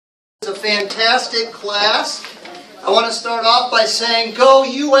a fantastic class. I want to start off by saying, go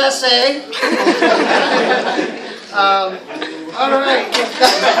USA! All right.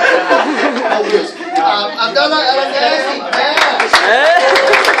 Abdullah Al-Ghazi, pass.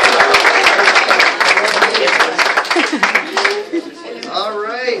 All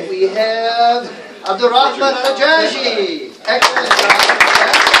right, we have Abdurrahman Al-Jaji. Excellent job.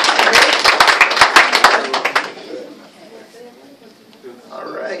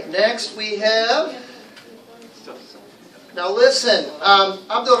 All right, next we have, now listen,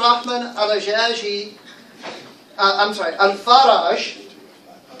 Abdurrahman Al-Jaji, I'm sorry, Al-Faraj.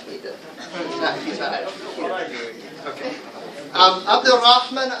 He's not. Okay.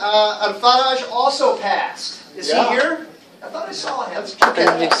 Abdurrahman Al-Faraj also passed. Is he here? I thought I saw him. Okay.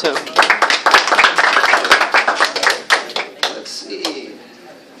 I think so. Let's see.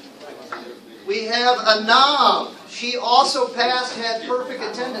 We have Anam. She also passed, had perfect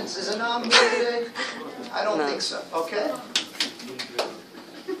attendance. Is Anam here today? I don't think so. Okay.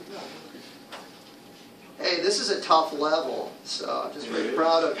 Hey, this is a tough level, so I'm just very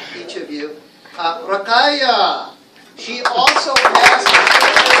proud of each of you. Rakaya. She also passed.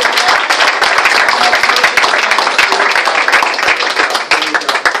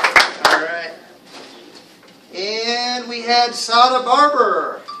 And we had Sada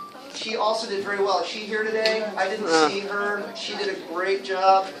Barber. She also did very well. Is she here today? I didn't see her. She did a great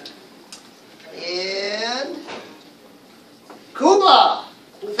job. And Kuba.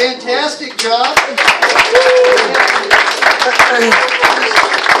 Fantastic job. I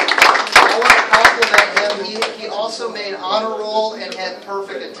want to compliment him. He also made honor roll and had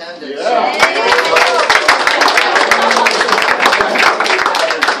perfect attendance. Yeah.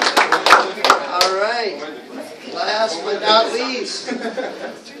 All right. Last but not least,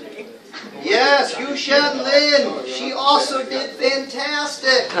 yes, Yushan Lin. She also did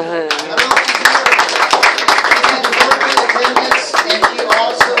fantastic. She had perfect attendance, and she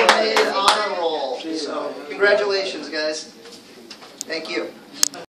also made honor roll. So, congratulations, guys. Thank you.